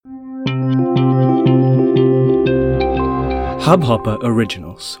Hubhopper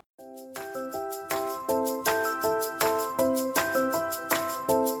Originals.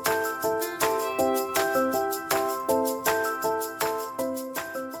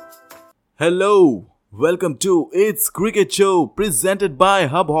 Hello, welcome to It's Cricket Show presented by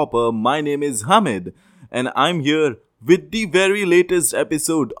Hubhopper. My name is Hamid and I'm here with the very latest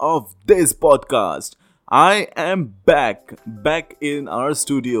episode of this podcast. I am back in our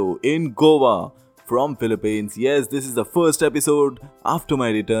studio in Goa from Philippines. Yes, this is the first episode after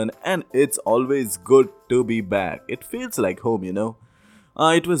my return and it's always good to be back. It feels like home, you know.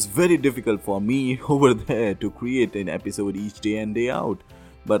 It was very difficult for me over there to create an episode each day and day out.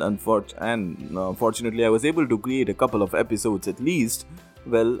 But fortunately, I was able to create a couple of episodes at least.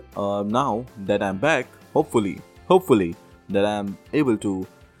 Well, now that I'm back, hopefully, that I'm able to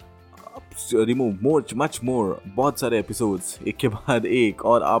remove much more बहुत सारे episodes एक के बाद एक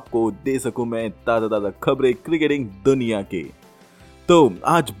और आपको दे सकूं मैं ताज़ा खबरें क्रिकेटिंग दुनिया के। तो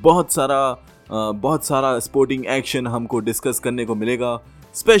आज बहुत सारा स्पोर्टिंग एक्शन हमको डिस्कस करने को मिलेगा,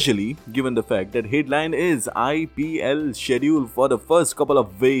 especially given the fact that headline is IPL schedule for the first couple of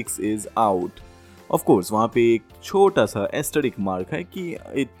weeks is out. Of course, वहाँ पे एक छोटा सा asterisk mark है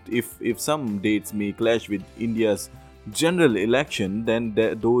कि if some dates may clash with India's general election, then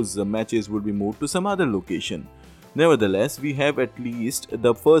those matches would be moved to some other location. Nevertheless, we have at least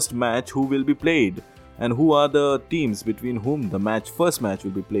the first match who will be played, and who are the teams between whom the first match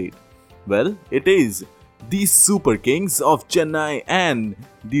will be played. Well, it is the Super Kings of Chennai and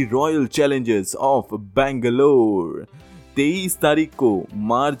the Royal Challengers of Bangalore. 23 तारीख को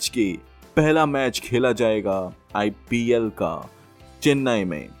मार्च के पहला match खेला जाएगा IPL का चेन्नई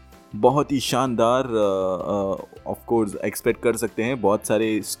में। बहुत ही शानदार ऑफ कोर्स एक्सपेक्ट कर सकते हैं। बहुत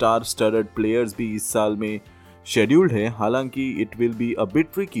सारे स्टार स्टडड प्लेयर्स भी इस साल में शेड्यूल्ड हैं। हालांकि it will be a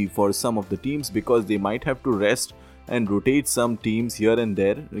bit tricky for some of the teams because they might have to rest and rotate some teams here and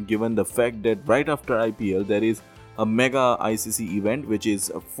there, given the fact that right after IPL there is a mega ICC event which is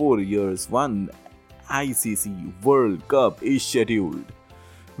 4 years one ICC World Cup is scheduled.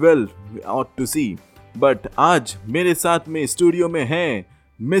 Well, we ought to see. But आज मेरे साथ में studio में हैं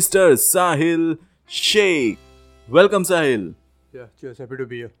mister Sahil Shaikh. Welcome Sahil. Yeah, cheers. Happy to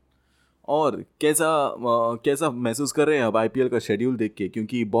be here. और कैसा महसूस कर रहे हैं अब आईपीएल का शेड्यूल देख के,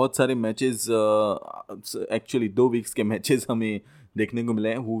 क्योंकि बहुत सारे मैचेस एक्चुअली 2 वीक्स के मैचेस हमें देखने को मिले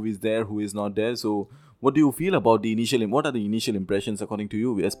हैं, who is there who is not there. So what do you feel about what are the initial impressions according to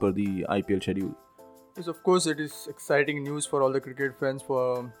you as per the IPL schedule? Yes, of course, it is exciting news for all the cricket fans, for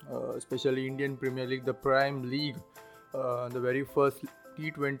especially Indian Premier League, the Prime League, the very first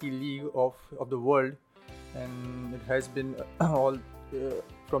T20 league of the world, and it has been all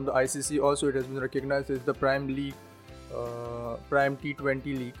from the ICC also. It has been recognized as the Prime League, Prime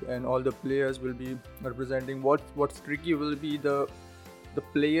T20 league, and all the players will be representing. What's tricky will be the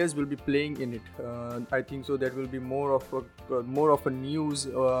players will be playing in it. I think so that will be more of a news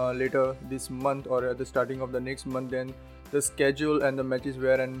later this month or at the starting of the next month, then the schedule and the matches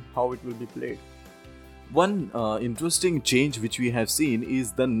where and how it will be played. One interesting change which we have seen is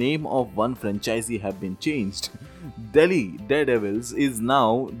the name of one franchisee have been changed. Delhi Daredevils is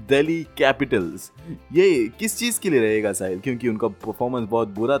now Delhi Capitals. ये किस चीज़ के लिए रहेगा साहिल? क्योंकि उनका performance बहुत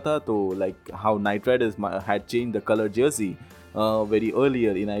बुरा था, तो like how Knight Riders had changed the color jersey very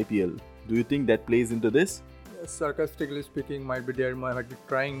earlier in IPL. Do you think that plays into this? Sarcastically speaking, might be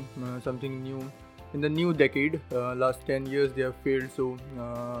trying something new in the new decade. Last 10 years they have failed, so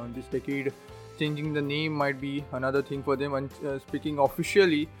this decade changing the name might be another thing for them. And speaking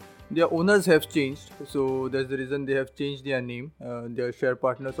officially, their owners have changed, so that's the reason they have changed their name. Their share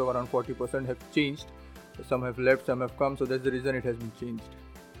partners of around 40% have changed. Some have left, some have come, so that's the reason it has been changed.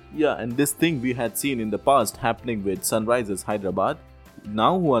 Yeah, and this thing we had seen in the past happening with Sunrisers Hyderabad, now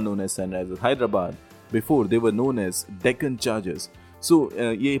who are known as Sunrisers Hyderabad. Before they were known as Deccan Chargers. So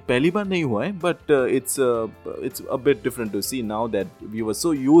ये पहली बार नहीं हुआ है, but it's a bit different to see now that we were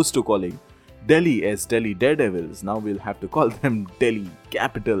so used to calling Delhi as Delhi Daredevils. Now we'll have to call them Delhi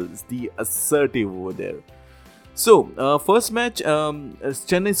Capitals, the assertive over there. So, first match,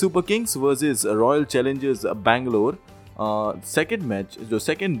 Chennai Super Kings versus Royal Challengers Bangalore. Second match, जो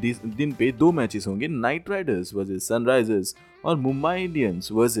second दिन पे 2 matches होंगे, night Riders versus Sunrisers और Mumbai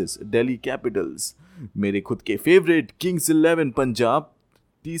Indians versus Delhi Capitals. मेरे खुद के favourite Kings 11 Punjab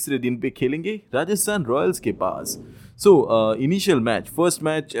तीसरे दिन पे खेलेंगे राजस्थान रॉयल्स के पास। So initial match, first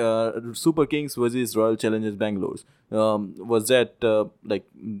match, Super Kings versus Royal Challengers Bangalore, was that like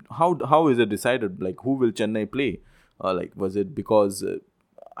how is it decided, like who will Chennai play, like was it because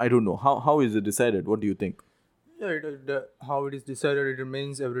I don't know how is it decided? What do you think? Yeah, how it is decided, it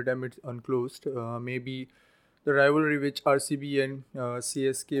remains every time it's unclosed. Maybe the rivalry which RCB and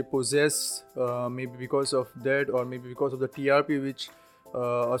CSK possess, maybe because of that, or maybe because of the TRP which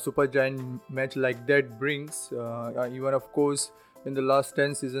a super giant match like that brings. Even of course, in the last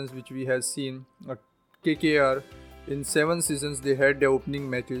 10 seasons which we have seen, KKR, in 7 seasons they had their opening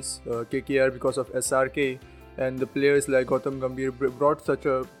matches. KKR because of SRK, and the players like Gautam Gambhir brought such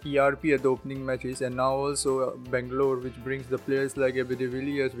a TRP at the opening matches, and now also Bangalore, which brings the players like AB de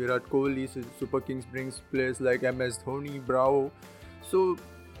Villiers, Virat Kohli. Super Kings brings players like MS Dhoni, Bravo. So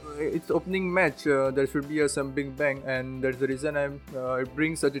it's opening match. There should be some big bang, and that's the reason it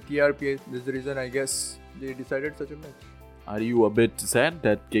brings such a TRP. That's the reason I guess they decided such a match. Are you a bit sad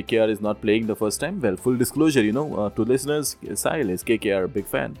that KKR is not playing the first time? Well, full disclosure, to listeners, Sahil is KKR big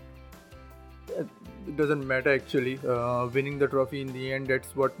fan. It doesn't matter actually. Winning the trophy in the end,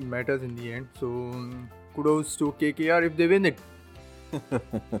 that's what matters in the end. So kudos to KKR if they win it.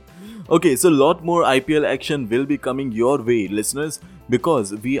 Okay, so a lot more IPL action will be coming your way, listeners,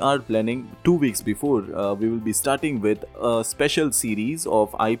 because we are planning 2 weeks before. We will be starting with a special series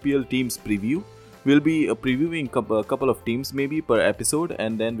of IPL teams preview. We'll be previewing a couple of teams maybe per episode,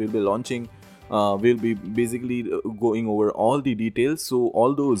 and then we'll be launching. We'll be basically going over all the details. So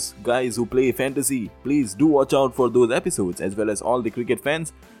all those guys who play fantasy, please do watch out for those episodes, as well as all the cricket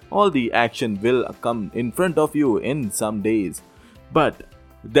fans. All the action will come in front of you in some days. But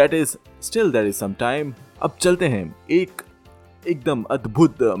there is some time. अब चलते हैं एक एकदम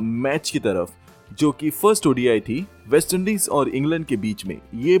अद्भुत match की तरफ, जो कि फर्स्ट ओडीआई थी वेस्ट इंडीज और इंग्लैंड के बीच में.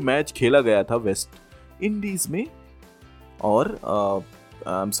 ये मैच खेला गया था वेस्ट इंडीज में, और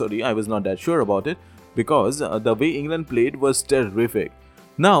I'm sorry, I was not that sure about it, because the way England played was terrific.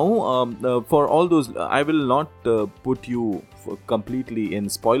 Now, for all those, I will not put you completely in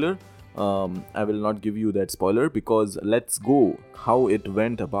spoiler. I will not give you that spoiler, because let's go how it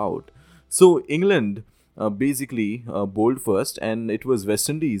went about. So England basically bowled first, and it was West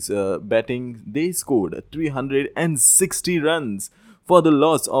Indies batting. They scored 360 runs for the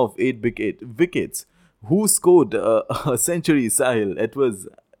loss of 8 wickets. Who scored a century, Sahil?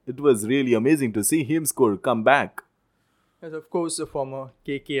 It was really amazing to see him score, come back. Yes, of course, a former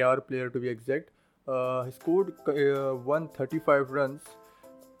KKR player to be exact. He scored 135 runs,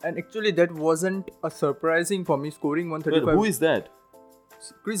 and actually that wasn't a surprising for me, scoring 135. Well, who is that?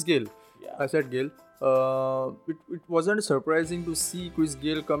 Chris Gayle. Yeah. I said Gayle. It wasn't surprising to see Chris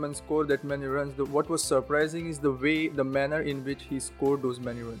Gayle come and score that many runs. What was surprising is the manner in which he scored those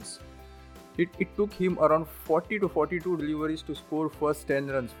many runs. It took him around 40 to 42 deliveries to score first 10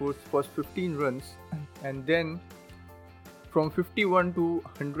 runs, first 15 runs, and then from 51 to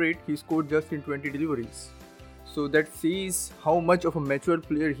 100 he scored just in 20 deliveries. So that says how much of a mature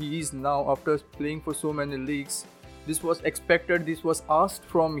player he is now after playing for so many leagues. This was expected, this was asked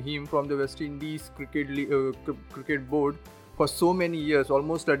from him, from the West Indies cricket board for so many years,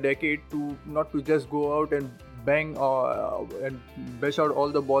 almost a decade, not to just go out and bang and bash out all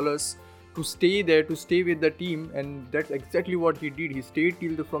the bowlers, to stay there, to stay with the team, and that's exactly what he did. He stayed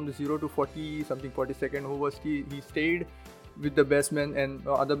till from the 0 to 40 something 42nd overs. He stayed with the batsmen and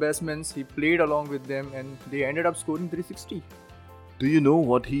other batsmen. He played along with them, and they ended up scoring 360. Do you know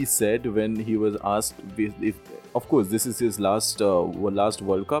what he said when he was asked if of course this is his last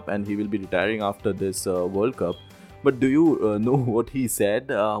World Cup, and he will be retiring after this World Cup? But do you know what he said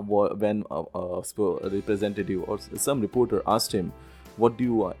when a representative or some reporter asked him, what do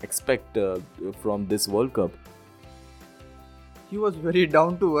you expect from this World Cup? He was very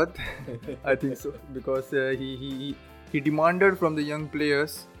down to earth. I think so, because he demanded from the young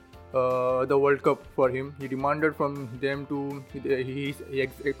players the World Cup for him. He demanded from them to be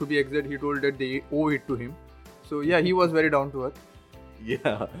exact, he told that they owe it to him. So yeah, he was very down to earth.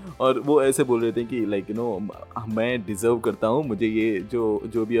 Yeah, और वो ऐसे बोल रहे थे कि मैं deserve करता हूँ, मुझे ये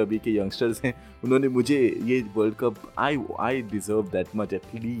जो भी अभी के यंगस्टर्स हैं उन्होंने मुझे ये world cup, I deserve that much at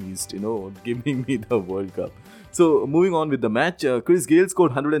least, giving me the World Cup. So moving on with the match, Chris Gayle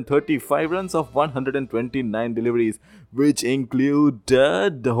scored 135 runs of 129 deliveries, which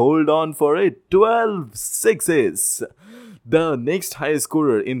included, hold on for it, 12 sixes. The next highest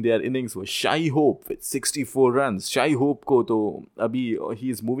scorer in their innings was Shai Hope with 64 runs. Shai Hope ko to abhi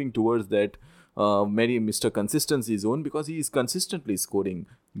he is moving towards that Mr. Consistency zone, because he is consistently scoring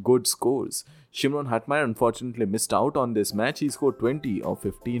good scores. Shimron Hetmyer unfortunately missed out on this match. He scored 20 of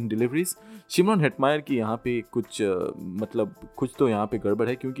 15 deliveries. Shimron Hetmyer की यहाँ पे कुछ तो यहाँ पे गड़बड़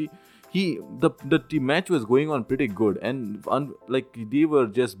है, क्योंकि the match was going on pretty good, and they were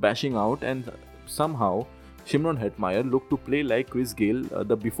just bashing out, and somehow Shimron Hetmeyer looked to play like Chris Gayle,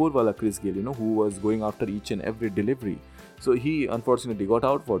 the before wala Chris Gayle, who was going after each and every delivery. So he unfortunately got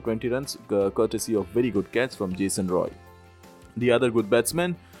out for 20 runs, courtesy of very good catch from Jason Roy. The other good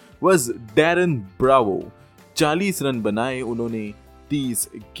batsman was Darren Bravo. 40 run बनाए उन्होंने 30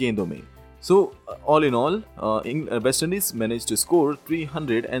 गेंदों में. So all in all, West Indies managed to score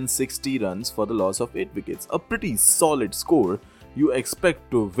 360 runs for the loss of 8 wickets. A pretty solid score. You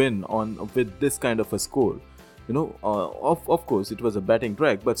expect to win with this kind of a score. Of course, it was a batting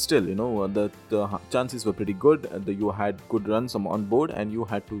track, but still, the chances were pretty good. You had good runs on board, and you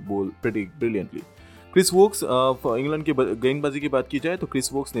had to bowl pretty brilliantly. Chris Woakes England के गेंदबाजी की बात की जाए तो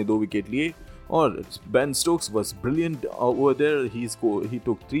Chris Woakes ने 2 wicket लिए और Ben Stokes was brilliant over there. He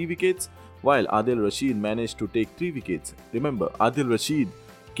took 3 wickets while Adil Rashid managed to take 3 wickets. Remember, Adil Rashid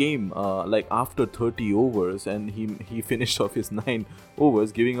came like after 30 overs and he finished off his 9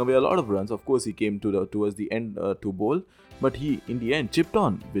 overs, giving away a lot of runs. Of course, he came towards the end to bowl, but he in the end chipped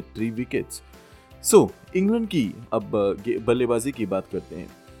on with 3 wickets. So England की अब बल्लेबाजी की बात करते हैं.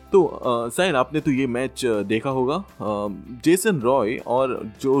 तो साहिल, आपने तो ये मैच देखा होगा. जेसन रॉय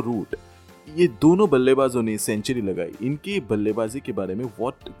और जो रूट, ये दोनों बल्लेबाजों ने सेंचुरी लगाई. इनकी बल्लेबाजी के बारे में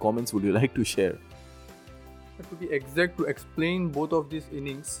what comments would you like to share? To be exact, to explain both of these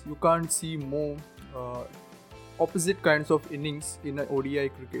innings, you can't see more opposite kinds of innings in an ODI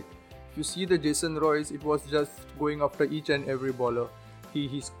cricket. If you see the Jason Roy's, it was just going after each and every bowler.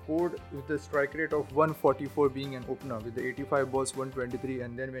 He scored with a strike rate of 144 being an opener with the 85 balls 123,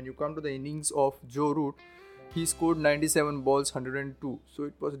 and then when you come to the innings of Joe Root, he scored 97 balls 102. So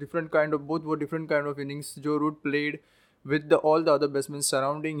it was both were different kind of innings. Joe Root played with all the other batsmen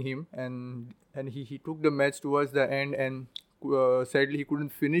surrounding him, and he took the match towards the end, and sadly he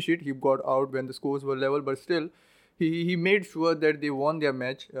couldn't finish it. He got out when the scores were level, but still he made sure that they won their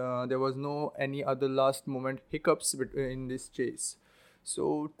match. There was no any other last moment hiccups in this chase.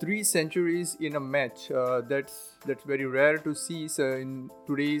 So 3 centuries in a match, that's very rare to see. So in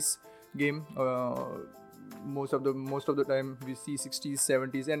today's game, most of the time we see 60s,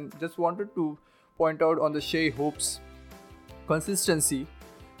 70s, and just wanted to point out on the Shai Hope's consistency.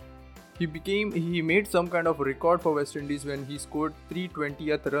 He made some kind of record for West Indies when he scored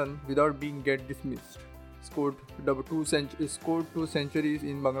 320th run without being dismissed. Scored 2 centuries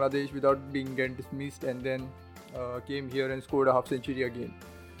in Bangladesh without being dismissed, and then came here and scored a half century again.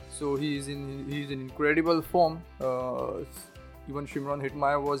 So he's in incredible form. Even Shimron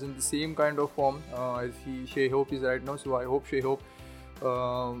Hetmeyer was in the same kind of form as Shai Hope is right now. So I hope Shai Hope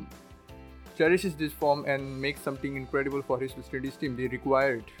cherishes this form and makes something incredible for his West Indies team. They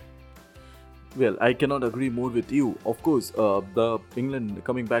require it. Well, I cannot agree more with you. Of course,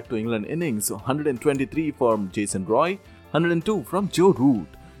 coming back to England innings, 123 from Jason Roy, 102 from Joe Root.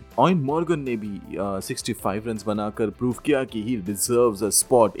 Owen Morgan ने भी 65 runs बनाकर prove किया कि he deserves a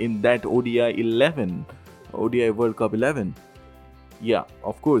spot in that ODI World Cup 11. Yeah,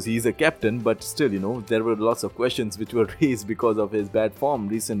 of course, he is a captain, but still, there were lots of questions which were raised because of his bad form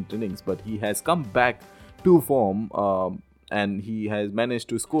recent innings. But he has come back to form and he has managed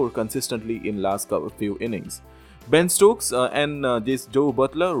to score consistently in last few innings. Ben Stokes and Joe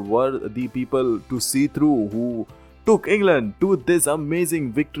Butler were the people to see through who took England to this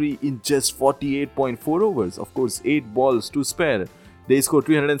amazing victory in just 48.4 overs. Of course, 8 balls to spare. They scored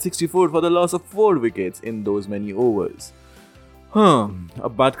 364 for the loss of 4 wickets in those many overs.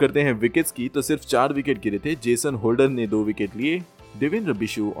 अब बात करते हैं wickets की, तो सिर्फ 4 wicket गिरे थे. Jason holder ने 2 विकेट लिए, देवेंद्र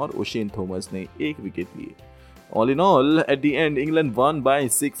बिशु और ओशेन थॉमस ने 1 विकेट लिए. All in all, at the end, England won by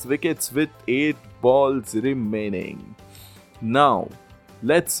 6 wickets with 8 balls remaining. Now,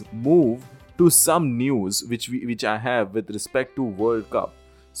 let's move to some news which I have with respect to World Cup.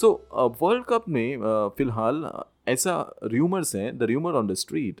 So World Cup में फिलहाल ऐसा rumors हैं. The rumor on the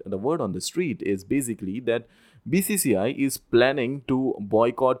street, the word on the street is basically that BCCI is planning to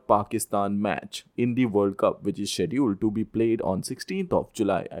boycott Pakistan match in the World Cup, which is scheduled to be played on 16th of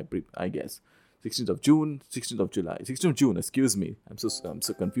July, I guess. 16th of June, 16th of July, 16th of June, excuse me. I'm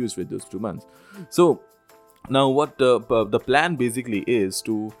so confused with those 2 months. So now what the plan basically is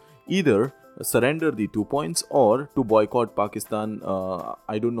to either surrender the 2 points or to boycott Pakistan.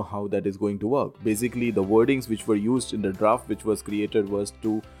 I don't know how that is going to work. Basically, the wordings which were used in the draft which was created was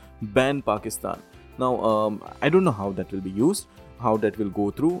to ban Pakistan. Now, I don't know how that will be used, how that will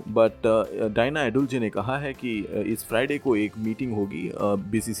go through, but Dina Adulji ने कहा है कि इस Friday को एक meeting होगी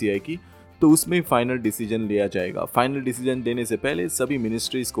BCCI की, तो उसमें फाइनल डिसीजन लिया जाएगा. फाइनल डिसीजन देने से पहले सभी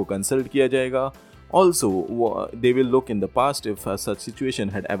मिनिस्ट्रीज को कंसल्ट किया जाएगा. Also, they will look in the past if such situation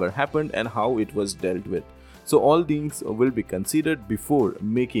had ever happened and how it was dealt with. So all things will be considered before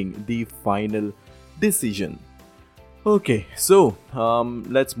making the final decision. Okay, so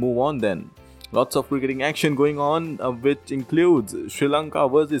let's move on then. Lots of cricketing action going on, which includes Sri Lanka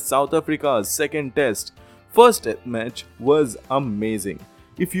versus South Africa's second test. First test match was amazing.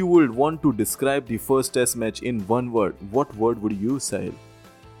 If you would want to describe the first test match in one word, what word would you say?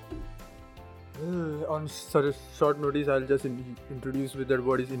 On such a short notice, I'll just introduce with that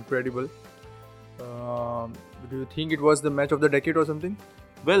word is incredible. Do you think it was the match of the decade or something?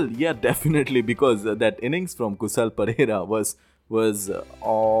 Well, yeah, definitely, because that innings from Kusal Perera was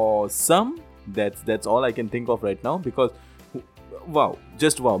awesome. That's all I can think of right now, because wow,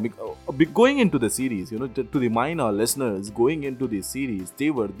 just wow. Going into the series, to remind our listeners, going into the series,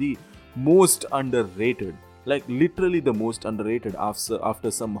 they were the most underrated, like literally the most underrated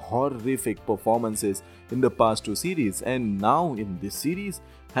after some horrific performances in the past two series, and now in this series,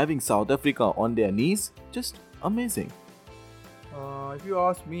 having South Africa on their knees, just amazing. If you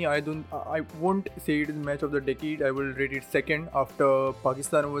ask me, I won't say it is match of the decade. I will rate it second after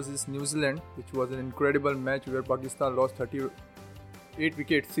Pakistan versus New Zealand, which was an incredible match where Pakistan lost 38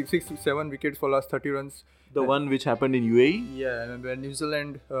 wickets, 6 to 7 wickets for last 30 runs. The one which happened in UAE? Yeah, and when New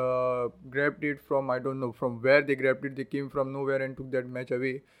Zealand grabbed it from, I don't know from where they grabbed it, they came from nowhere and took that match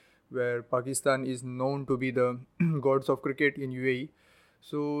away, where Pakistan is known to be the gods of cricket in UAE.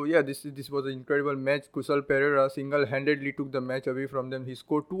 So yeah, this was an incredible match. Kusal Perera single-handedly took the match away from them. He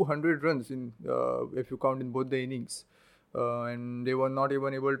scored 200 runs in, if you count in both the innings, and they were not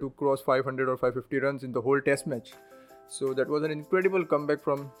even able to cross 500 or 550 runs in the whole Test match. So that was an incredible comeback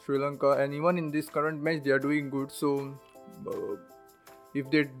from Sri Lanka, and even in this current match, they are doing good. So if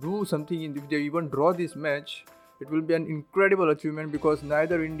they do something, if they even draw this match, it will be an incredible achievement, because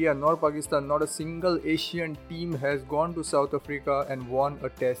neither India nor Pakistan, not a single Asian team has gone to South Africa and won a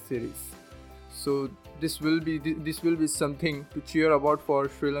Test series. So this will be something to cheer about for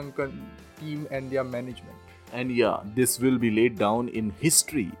Sri Lankan team and their management. And yeah, this will be laid down in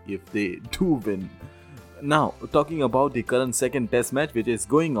history if they do win. Now, talking about the current second Test match which is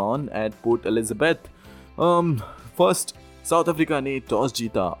going on at Port Elizabeth. First, south Africa ने toss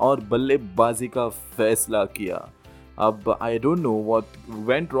जीता और बल्लेबाजी का फैसला किया. अब I don't know what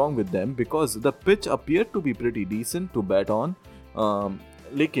went wrong with them, because the pitch appeared to be pretty decent to bat on.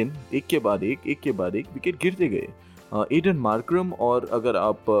 लेकिन एक के बाद एक विकेट गिरते गए. एडन मार्करम और अगर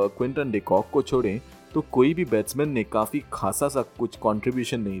आप क्विंटन डिकॉक को छोड़ें तो कोई भी बैट्समैन ने काफ़ी खासा सा कुछ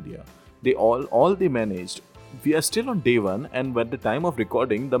कंट्रीब्यूशन नहीं दिया. They all they managed. We are still on day one, and at the time of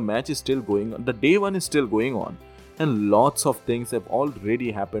recording, the match is still going on. The day one is still going on. And lots of things have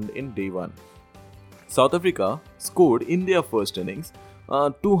already happened in day one. South Africa scored in their first innings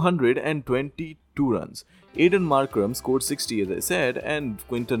 222 runs. Aiden Markram scored 60, as I said, and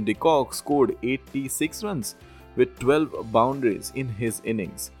Quinton de Kock scored 86 runs with 12 boundaries in his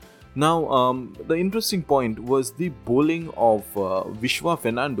innings. Now, the interesting point was the bowling of Vishwa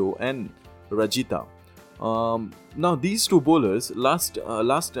Fernando and Rajitha. Now these two bowlers, last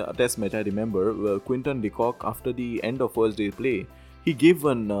test match I remember, Quinton de Kock, after the end of first day play, he gave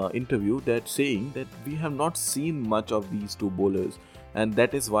an interview that saying that we have not seen much of these two bowlers, and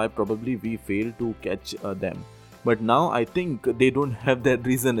that is why probably we failed to catch them. But now I think they don't have that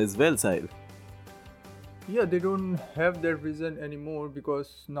reason as well, Sahil. Yeah, they don't have that reason anymore,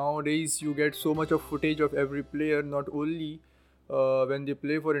 because nowadays you get so much of footage of every player, not only when they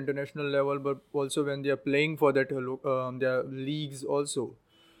play for international level, but also when they are playing for that their leagues also.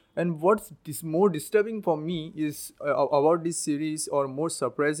 And what's more disturbing for me is about this series, or more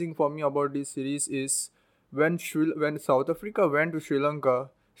surprising for me about this series, is when South Africa went to Sri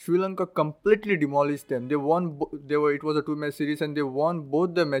Lanka completely demolished them. They won. It was a 2-match series, and they won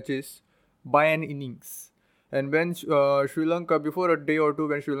both the matches by an innings. And when Sri Lanka, before a day or two,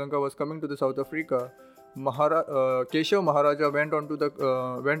 when Sri Lanka was coming to the South Africa, Keshav Maharaja went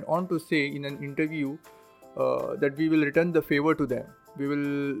on to say in an interview that we will return the favor to them. We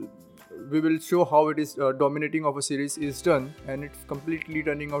will show how it is dominating of a series is done, and it's completely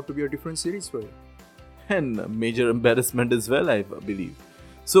turning out to be a different series for you. And major embarrassment as well, I believe.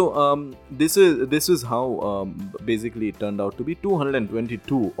 So this is how basically it turned out to be.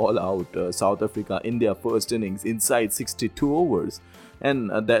 222 all out South Africa in their first innings inside 62 overs.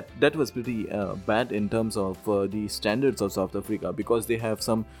 And that was pretty bad in terms of the standards of South Africa, because they have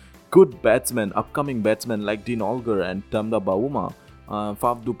some good batsmen, upcoming batsmen like Dean Olger and Tamda Bavuma.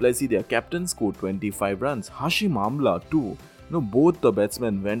 Faf du Plessis, their captain, scored 25 runs. Hashim Amla too. Both the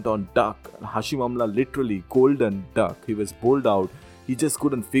batsmen went on duck. Hashim Amla literally golden duck. He was bowled out. He just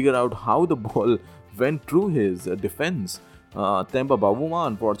couldn't figure out how the ball went through his defense. Temba Bavuma,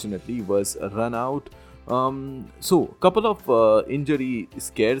 unfortunately, was run out. So, couple of injury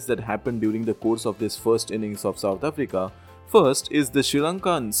scares that happened during the course of this first innings of South Africa. First is the Sri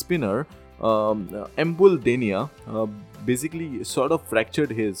Lankan spinner Embul Denia basically sort of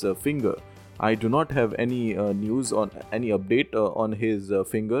fractured his finger. I do not have any news on any update on his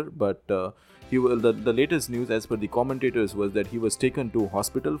finger, but the latest news as per the commentators was that he was taken to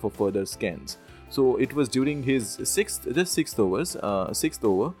hospital for further scans. So it was during his sixth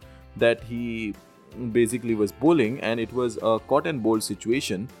over that he basically was bowling, and it was a caught and bowl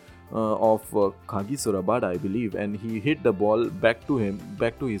situation of Kagiso Rabada, I believe, and he hit the ball back to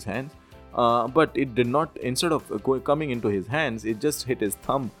his hands, but it did not, instead of coming into his hands, it just hit his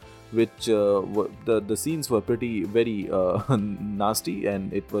thumb, which the scenes were very nasty,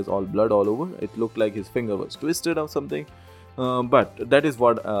 and it was all blood all over. It looked like his finger was twisted or something, but that is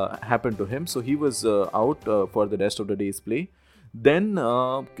what happened to him. So he was out for the rest of the day's play. Then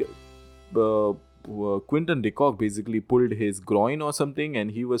Quinton de Kock basically pulled his groin or something,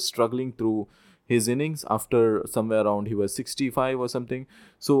 and he was struggling through his innings after somewhere around he was 65 or something.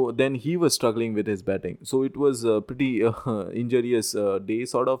 So then he was struggling with his batting. So it was a pretty injurious day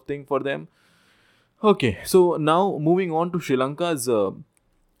sort of thing for them. Okay, so now moving on to Sri Lanka's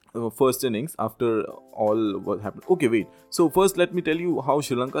first innings after all what happened. Okay, wait. So first let me tell you how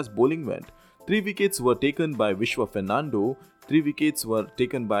Sri Lanka's bowling went. 3 wickets were taken by Vishwa Fernando. 3 wickets were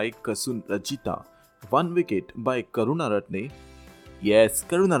taken by Kasun Rajita. 1 wicket by Karunaratne. Yes,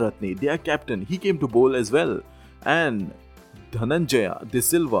 Karunaratne, their captain, he came to bowl as well. And Dhananjaya De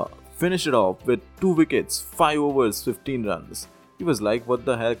Silva finished it off with 2 wickets, 5 overs, 15 runs. He was like, what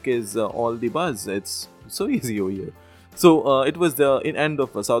the heck is all the buzz? It's so easy over here. So it was the end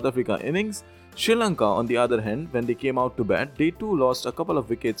of South Africa innings. Sri Lanka, on the other hand, when they came out to bat, they too lost a couple of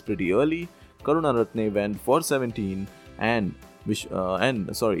wickets pretty early. Karunaratne went for 17 and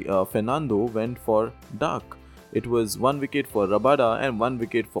Fernando went for Duck. It was 1 wicket for Rabada and 1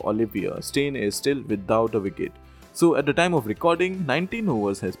 wicket for Olivier. Steyn is still without a wicket. So at the time of recording, 19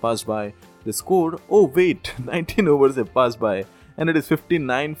 overs has passed by. The score, 19 overs have passed by, and it is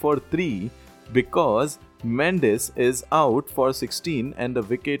 59 for 3 because Mendes is out for 16 and the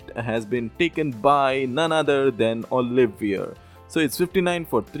wicket has been taken by none other than Olivier. So it's 59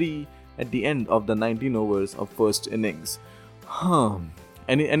 for 3 at the end of the 19 overs of first innings.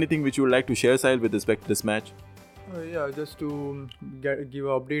 Anything which you would like to share, Sahil, with respect to this match? Just to give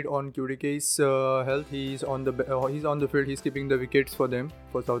an update on QDK's health, he's on the field. He's keeping the wickets for them,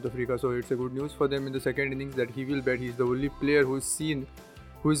 for South Africa. So it's a good news for them in the second innings that he will bat. He's the only player who's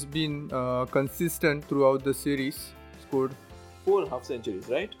been consistent throughout the series. Scored 4 half centuries,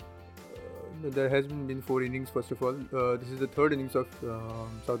 right? There has been 4 innings. First of all, this is the third innings of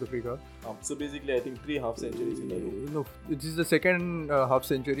South Africa. So basically, I think 3 half centuries in a row. No, this is the second half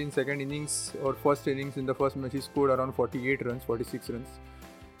century in second innings or first innings. In the first match, he scored around 46 runs.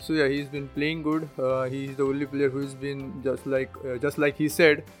 So yeah, he's been playing good. He's the only player who's been just like he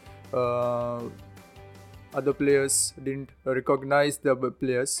said. Other players didn't recognize the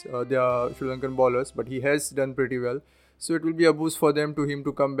players, their Sri Lankan bowlers, but he has done pretty well. So it will be a boost for him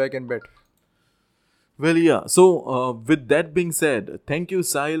to come back and bat. Well, yeah. So, with that being said, thank you,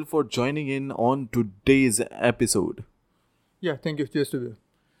 Sahil, for joining in on today's episode. Yeah, thank you. Cheers to you.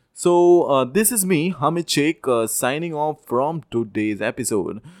 So, this is me, Hamid Sheikh, signing off from today's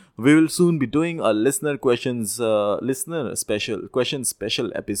episode. We will soon be doing a listener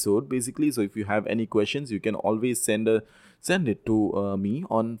special episode, basically. So, if you have any questions, you can always send it to me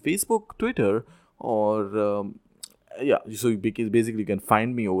on Facebook, Twitter, or so basically you can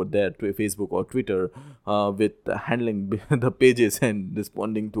find me over there to Facebook or Twitter with handling the pages and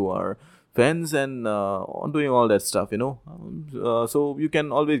responding to our fans and doing all that stuff, so you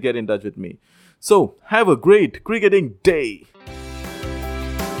can always get in touch with me. So have a great cricketing day.